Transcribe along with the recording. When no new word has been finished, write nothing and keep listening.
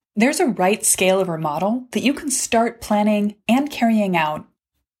There's a right scale of remodel that you can start planning and carrying out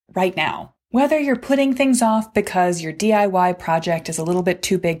right now. Whether you're putting things off because your DIY project is a little bit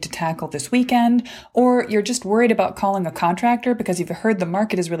too big to tackle this weekend, or you're just worried about calling a contractor because you've heard the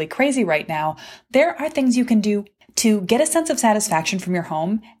market is really crazy right now, there are things you can do to get a sense of satisfaction from your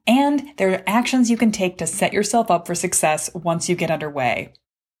home, and there are actions you can take to set yourself up for success once you get underway.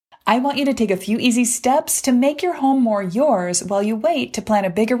 I want you to take a few easy steps to make your home more yours while you wait to plan a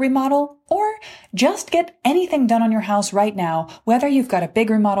bigger remodel, or just get anything done on your house right now, whether you've got a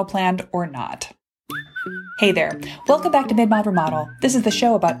big remodel planned or not. Hey there, welcome back to Mid-Mod Remodel. This is the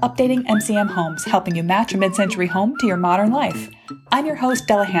show about updating MCM homes, helping you match a mid-century home to your modern life. I'm your host,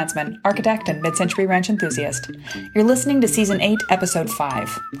 Della Hansman, architect and mid-century ranch enthusiast. You're listening to Season 8, Episode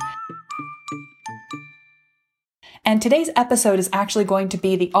 5. And today's episode is actually going to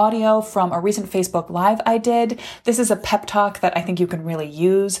be the audio from a recent Facebook Live I did. This is a pep talk that I think you can really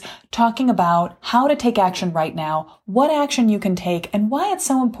use, talking about how to take action right now, what action you can take, and why it's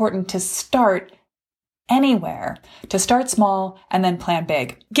so important to start anywhere, to start small and then plan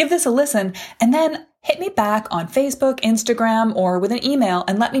big. Give this a listen and then hit me back on Facebook, Instagram, or with an email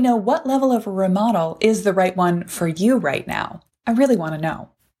and let me know what level of a remodel is the right one for you right now. I really want to know.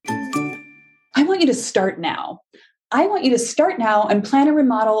 I want you to start now. I want you to start now and plan a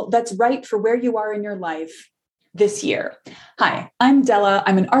remodel that's right for where you are in your life this year. Hi, I'm Della.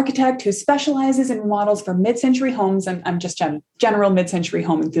 I'm an architect who specializes in remodels for mid-century homes, and I'm just a general mid-century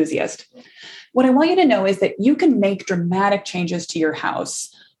home enthusiast. What I want you to know is that you can make dramatic changes to your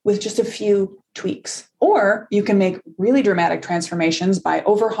house with just a few tweaks, or you can make really dramatic transformations by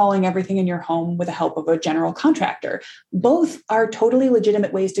overhauling everything in your home with the help of a general contractor. Both are totally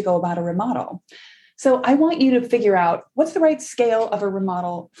legitimate ways to go about a remodel. So I want you to figure out what's the right scale of a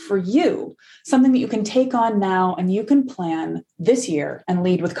remodel for you, something that you can take on now and you can plan this year and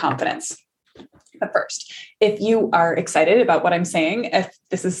lead with confidence. But first, if you are excited about what I'm saying, if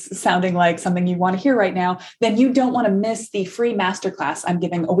this is sounding like something you want to hear right now, then you don't want to miss the free masterclass I'm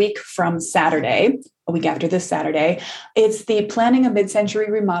giving a week from Saturday, a week after this Saturday. It's the Planning a Mid-Century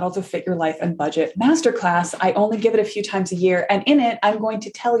Remodel to Fit Your Life and Budget masterclass. I only give it a few times a year. And in it, I'm going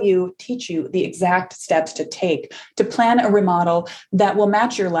to teach you the exact steps to take to plan a remodel that will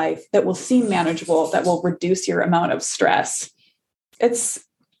match your life, that will seem manageable, that will reduce your amount of stress.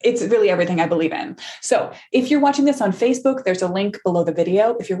 It's really everything I believe in. So if you're watching this on Facebook, there's a link below the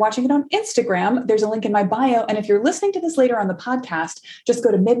video. If you're watching it on Instagram, there's a link in my bio. And if you're listening to this later on the podcast, just go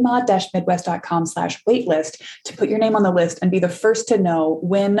to midmod-midwest.com/waitlist to put your name on the list and be the first to know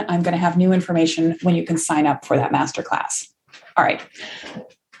when I'm going to have new information when you can sign up for that masterclass. All right.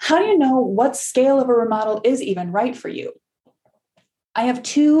 How do you know what scale of a remodel is even right for you? I have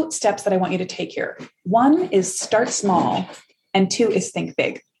two steps that I want you to take here. One is start small, and two is think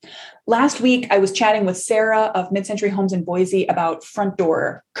big. Last week, I was chatting with Sarah of Mid-Century Homes in Boise about front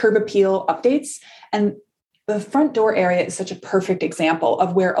door curb appeal updates. And the front door area is such a perfect example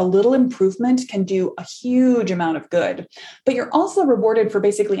of where a little improvement can do a huge amount of good. But you're also rewarded for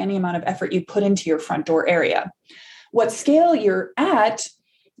basically any amount of effort you put into your front door area. What scale you're at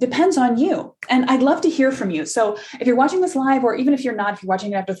depends on you. And I'd love to hear from you. So if you're watching this live, or even if you're not, if you're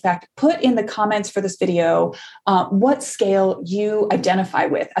watching it after the fact, put in the comments for this video what scale you identify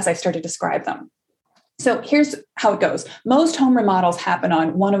with as I start to describe them. So here's how it goes. Most home remodels happen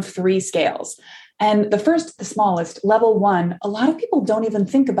on one of three scales. And the first, the smallest, level 1, a lot of people don't even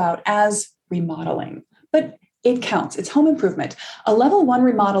think about as remodeling, but it counts. It's home improvement. A level 1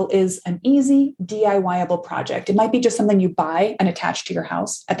 remodel is an easy DIY-able project. It might be just something you buy and attach to your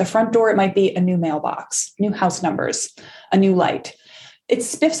house. At the front door, it might be a new mailbox, new house numbers, a new light. It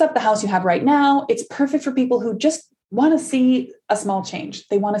spiffs up the house you have right now. It's perfect for people who just want to see a small change.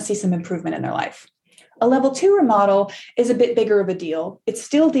 They want to see some improvement in their life. A level 2 remodel is a bit bigger of a deal. It's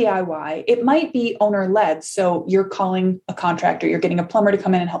still DIY. It might be owner-led. So you're calling a contractor, you're getting a plumber to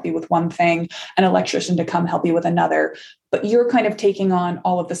come in and help you with one thing, an electrician to come help you with another, but you're kind of taking on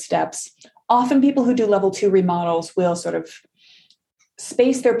all of the steps. Often people who do level 2 remodels will sort of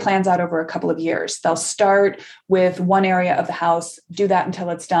space their plans out over a couple of years. They'll start with one area of the house, do that until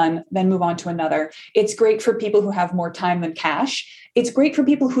it's done, then move on to another. It's great for people who have more time than cash. It's great for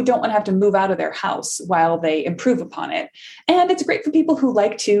people who don't want to have to move out of their house while they improve upon it. And it's great for people who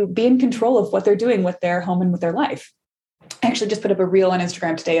like to be in control of what they're doing with their home and with their life. I actually just put up a reel on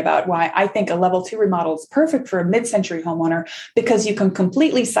Instagram today about why I think a level 2 remodel is perfect for a mid-century homeowner, because you can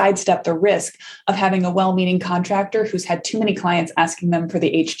completely sidestep the risk of having a well-meaning contractor who's had too many clients asking them for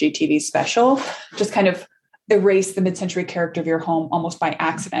the HGTV special, just kind of erase the mid-century character of your home almost by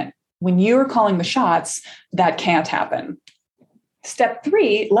accident. When you're calling the shots, that can't happen. Step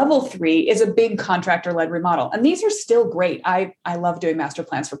 3, level 3, is a big contractor-led remodel. And these are still great. I love doing master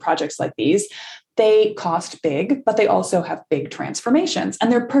plans for projects like these. They cost big, but they also have big transformations.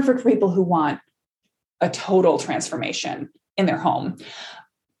 And they're perfect for people who want a total transformation in their home.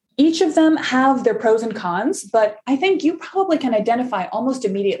 Each of them have their pros and cons, but I think you probably can identify almost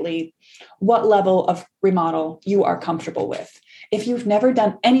immediately what level of remodel you are comfortable with. If you've never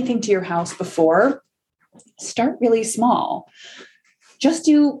done anything to your house before, start really small. Just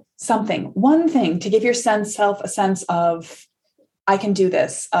do something, one thing to give yourself a sense of, I can do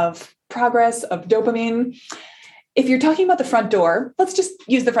this, of progress, of dopamine. If you're talking about the front door, let's just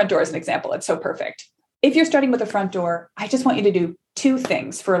use the front door as an example. It's so perfect. If you're starting with the front door, I just want you to do 2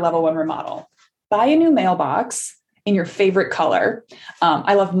 things for a level 1 remodel. Buy a new mailbox in your favorite color.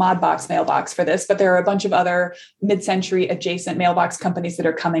 I love Modbox mailbox for this, but there are a bunch of other mid-century adjacent mailbox companies that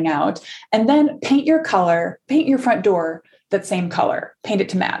are coming out. And then paint your front door that same color, paint it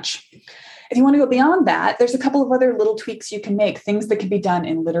to match. If you want to go beyond that, there's a couple of other little tweaks you can make, things that can be done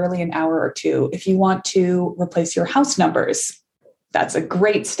in literally an hour or 2. If you want to replace your house numbers, that's a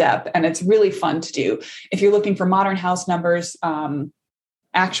great step, and it's really fun to do. If you're looking for modern house numbers,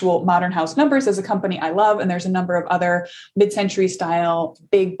 Actual Modern House Numbers is a company I love, and there's a number of other mid-century style,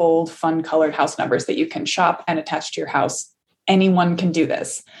 big, bold, fun colored house numbers that you can shop and attach to your house. Anyone can do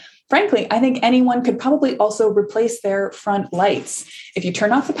this. Frankly, I think anyone could probably also replace their front lights. If you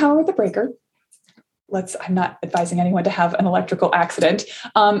turn off the power with the breaker, I'm not advising anyone to have an electrical accident,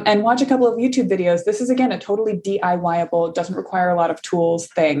 and watch a couple of YouTube videos. This is, again, a totally DIY-able, doesn't require a lot of tools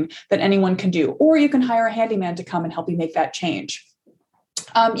thing that anyone can do. Or you can hire a handyman to come and help you make that change.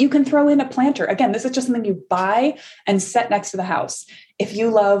 You can throw in a planter. Again, this is just something you buy and set next to the house. If you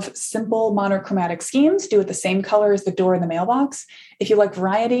love simple monochromatic schemes, do it the same color as the door and the mailbox. If you like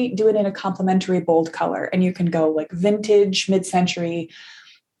variety, do it in a complementary bold color. And you can go like vintage, mid-century,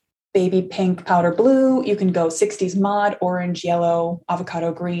 baby pink, powder blue. You can go 60s mod, orange, yellow,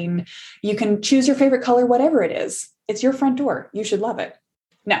 avocado green. You can choose your favorite color, whatever it is. It's your front door. You should love it.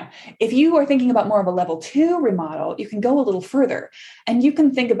 Now, if you are thinking about more of a level 2 remodel, you can go a little further, and you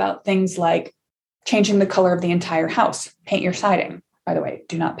can think about things like changing the color of the entire house, paint your siding. By the way,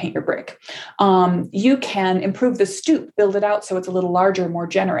 do not paint your brick. You can improve the stoop, build it out so it's a little larger, more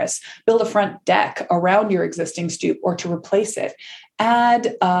generous, build a front deck around your existing stoop or to replace it,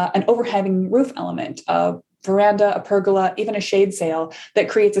 add an overhanging roof element, a veranda, a pergola, even a shade sail that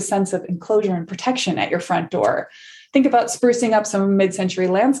creates a sense of enclosure and protection at your front door. Think about sprucing up some mid-century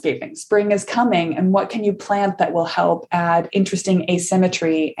landscaping. Spring is coming, and what can you plant that will help add interesting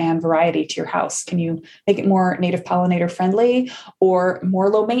asymmetry and variety to your house? Can you make it more native pollinator friendly or more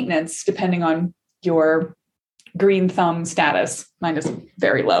low maintenance, depending on your green thumb status? Mine is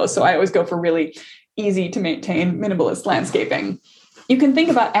very low, so I always go for really easy to maintain minimalist landscaping. You can think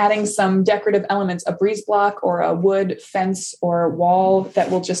about adding some decorative elements, a breeze block or a wood fence or wall that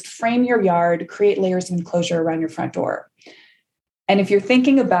will just frame your yard, create layers of enclosure around your front door. And if you're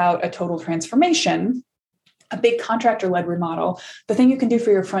thinking about a total transformation, a big contractor-led remodel, the thing you can do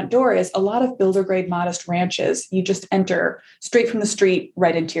for your front door is a lot of builder-grade modest ranches. You just enter straight from the street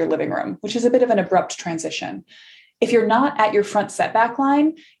right into your living room, which is a bit of an abrupt transition. If you're not at your front setback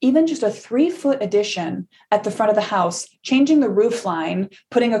line, even just a 3-foot addition at the front of the house, changing the roof line,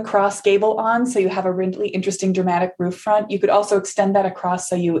 putting a cross gable on so you have a really interesting dramatic roof front. You could also extend that across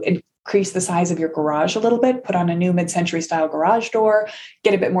so you increase the size of your garage a little bit, put on a new mid-century style garage door,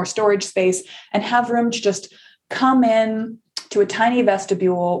 get a bit more storage space, and have room to just come in to a tiny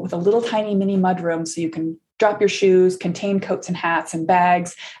vestibule with a little tiny mini mudroom so you can drop your shoes, contain coats and hats and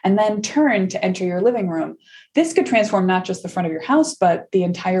bags, and then turn to enter your living room. This could transform not just the front of your house, but the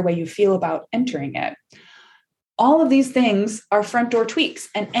entire way you feel about entering it. All of these things are front door tweaks,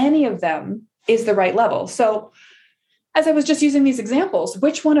 and any of them is the right level. So as I was just using these examples,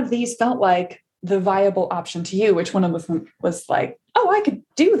 which one of these felt like the viable option to you? Which one of them was like, oh, I could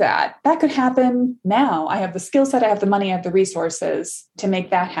do that. That could happen now. I have the skill set, I have the money, I have the resources to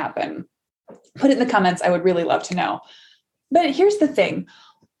make that happen. Put it in the comments. I would really love to know. But here's the thing.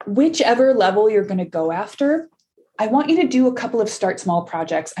 Whichever level you're going to go after, I want you to do a couple of start small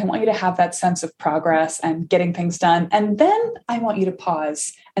projects. I want you to have that sense of progress and getting things done. And then I want you to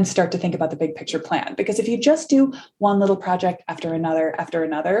pause and start to think about the big picture plan. Because if you just do one little project after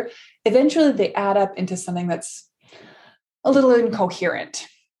another, eventually they add up into something that's a little incoherent.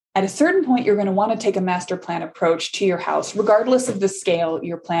 At a certain point, you're going to want to take a master plan approach to your house, regardless of the scale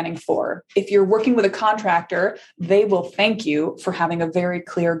you're planning for. If you're working with a contractor, they will thank you for having a very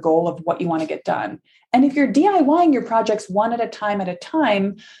clear goal of what you want to get done. And if you're DIYing your projects one at a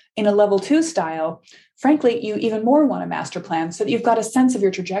time, In a level 2 style, frankly, you even more want a master plan so that you've got a sense of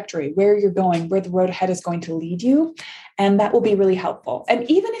your trajectory, where you're going, where the road ahead is going to lead you. And that will be really helpful. And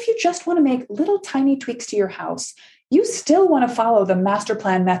even if you just want to make little tiny tweaks to your house, you still want to follow the master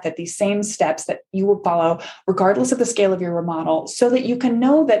plan method, these same steps that you will follow regardless of the scale of your remodel, so that you can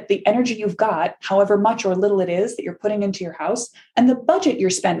know that the energy you've got, however much or little it is that you're putting into your house, and the budget you're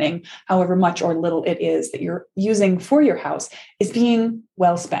spending, however much or little it is that you're using for your house, is being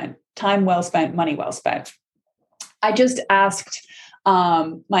well spent, time well spent, money well spent. I just asked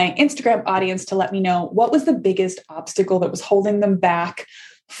my Instagram audience to let me know what was the biggest obstacle that was holding them back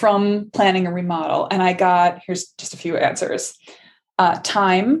from planning a remodel. And I got, here's just a few answers.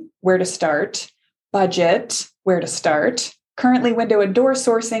 Time, where to start. Budget, where to start. Currently window and door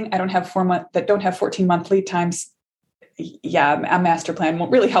sourcing. I don't have 14-month lead times. Yeah, a master plan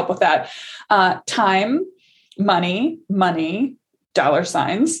won't really help with that. Time, money, dollar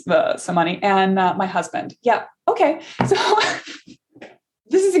signs, some money, and my husband. Yeah. Okay. So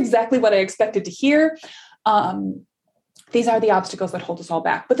this is exactly what I expected to hear. These are the obstacles that hold us all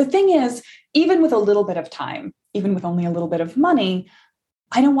back. But the thing is, even with a little bit of time, even with only a little bit of money,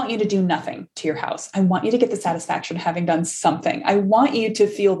 I don't want you to do nothing to your house. I want you to get the satisfaction of having done something. I want you to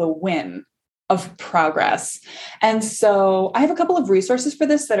feel the win of progress. And so I have a couple of resources for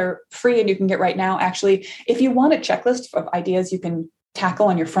this that are free and you can get right now. Actually, if you want a checklist of ideas you can tackle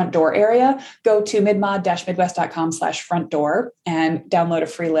on your front door area, go to midmod-midwest.com/front door and download a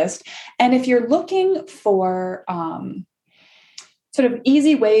free list. And if you're looking for sort of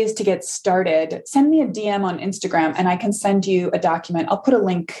easy ways to get started, send me a DM on Instagram and I can send you a document. I'll put a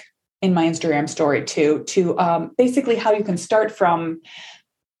link in my Instagram story too, to basically how you can start from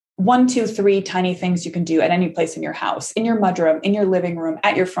 1, 2, 3 tiny things you can do at any place in your house, in your mudroom, in your living room,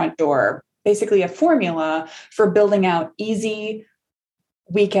 at your front door. Basically a formula for building out easy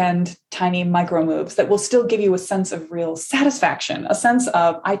weekend, tiny micro moves that will still give you a sense of real satisfaction, a sense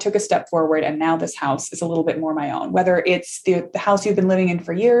of I took a step forward and now this house is a little bit more my own, whether it's the house you've been living in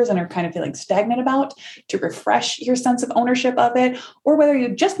for years and are kind of feeling stagnant about, to refresh your sense of ownership of it, or whether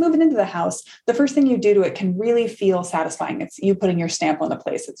you just moving into the house, the first thing you do to it can really feel satisfying. It's you putting your stamp on the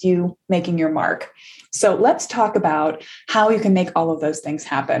place. It's you making your mark. So let's talk about how you can make all of those things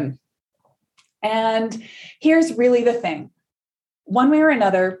happen. And here's really the thing. One way or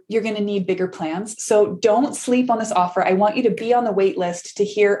another, you're going to need bigger plans. So don't sleep on this offer. I want you to be on the wait list to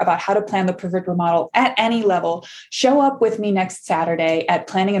hear about how to plan the perfect remodel at any level. Show up with me next Saturday at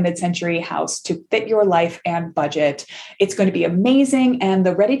Planning a Mid-Century House to fit your life and budget. It's going to be amazing. And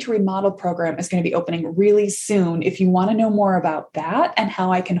the Ready to Remodel program is going to be opening really soon. If you want to know more about that and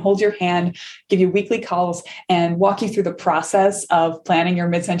how I can hold your hand, give you weekly calls, and walk you through the process of planning your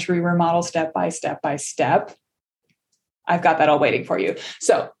mid-century remodel step by step by step, I've got that all waiting for you.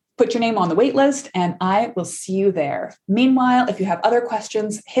 So put your name on the wait list and I will see you there. Meanwhile, if you have other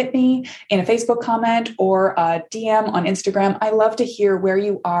questions, hit me in a Facebook comment or a DM on Instagram. I love to hear where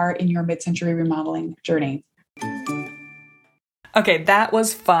you are in your mid-century remodeling journey. Okay, that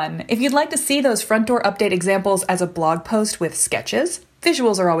was fun. If you'd like to see those front door update examples as a blog post with sketches,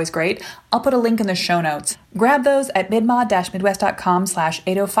 visuals are always great. I'll put a link in the show notes. Grab those at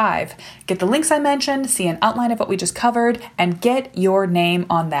midmod-midwest.com/805. Get the links I mentioned, see an outline of what we just covered, and get your name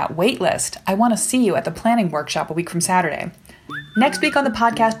on that wait list. I want to see you at the planning workshop a week from Saturday. Next week on the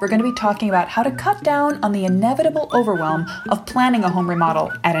podcast, we're going to be talking about how to cut down on the inevitable overwhelm of planning a home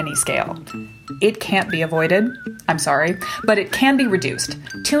remodel at any scale. It can't be avoided, I'm sorry, but it can be reduced.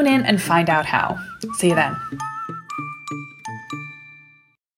 Tune in and find out how. See you then.